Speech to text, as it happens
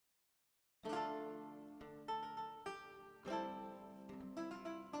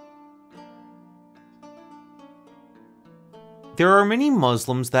There are many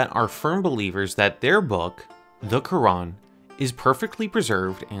Muslims that are firm believers that their book, the Quran, is perfectly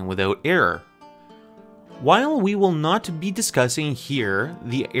preserved and without error. While we will not be discussing here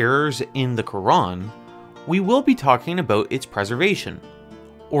the errors in the Quran, we will be talking about its preservation,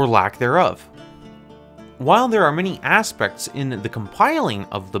 or lack thereof. While there are many aspects in the compiling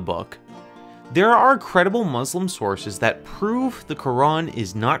of the book, there are credible Muslim sources that prove the Quran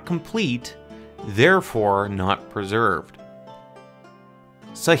is not complete, therefore not preserved.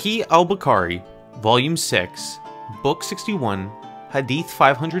 Sahih al-Bukhari, Volume 6, Book 61, Hadith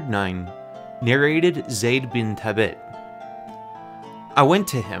 509, narrated Zayd bin Thabit. I went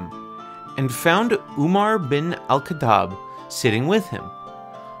to him, and found Umar bin al-Khattab sitting with him.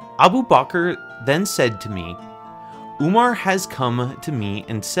 Abu Bakr then said to me, Umar has come to me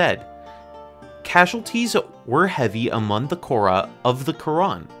and said, casualties were heavy among the Qurra of the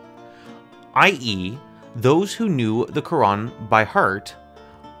Quran, i.e., those who knew the Quran by heart,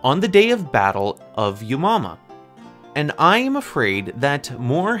 on the day of battle of Yamama, and I am afraid that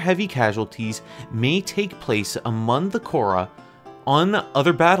more heavy casualties may take place among the Qurra on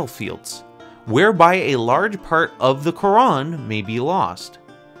other battlefields, whereby a large part of the Quran may be lost.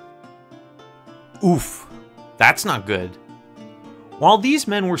 Oof, that's not good. While these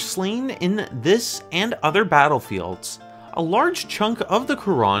men were slain in this and other battlefields, a large chunk of the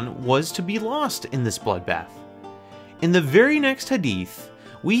Quran was to be lost in this bloodbath. In the very next hadith,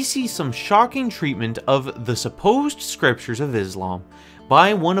 we see some shocking treatment of the supposed scriptures of Islam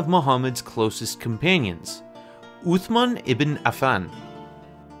by one of Muhammad's closest companions, Uthman ibn Affan.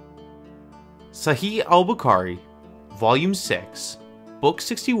 Sahih al-Bukhari, Volume 6, Book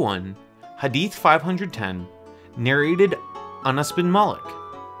 61, Hadith 510, narrated Anas bin Malik.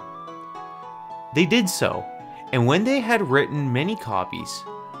 They did so, and when they had written many copies,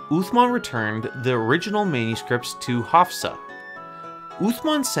 Uthman returned the original manuscripts to Hafsa.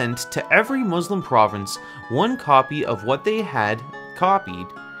 Uthman sent to every Muslim province one copy of what they had copied,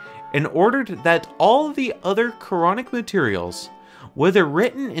 and ordered that all the other Quranic materials, whether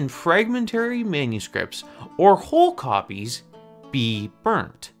written in fragmentary manuscripts or whole copies, be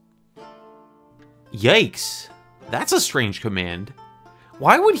burnt. Yikes, that's a strange command.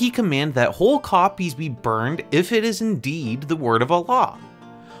 Why would he command that whole copies be burned if it is indeed the word of Allah?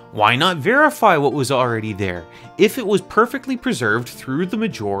 Why not verify what was already there, if it was perfectly preserved through the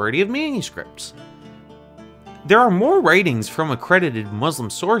majority of manuscripts? There are more writings from accredited Muslim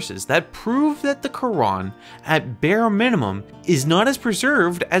sources that prove that the Quran, at bare minimum, is not as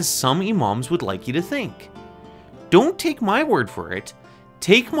preserved as some imams would like you to think. Don't take my word for it,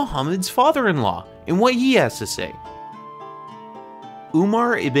 take Muhammad's father-in-law and what he has to say.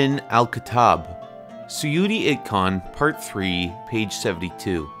 Umar ibn al-Khattab, Suyuti Itqan, Part 3, page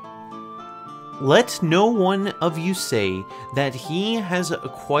 72. Let no one of you say that he has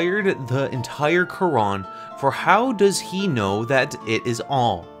acquired the entire Quran, for how does he know that it is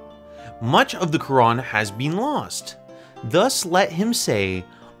all? Much of the Quran has been lost. Thus let him say,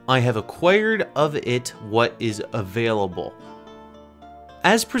 I have acquired of it what is available.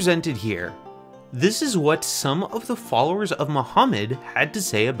 As presented here, this is what some of the followers of Muhammad had to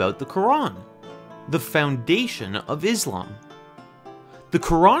say about the Quran, the foundation of Islam. The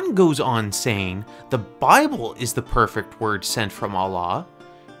Quran goes on saying the Bible is the perfect word sent from Allah,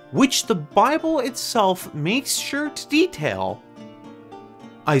 which the Bible itself makes sure to detail.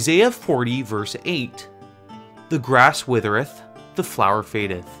 Isaiah 40 verse 8, the grass withereth, the flower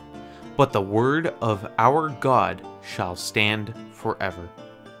fadeth, but the word of our God shall stand forever.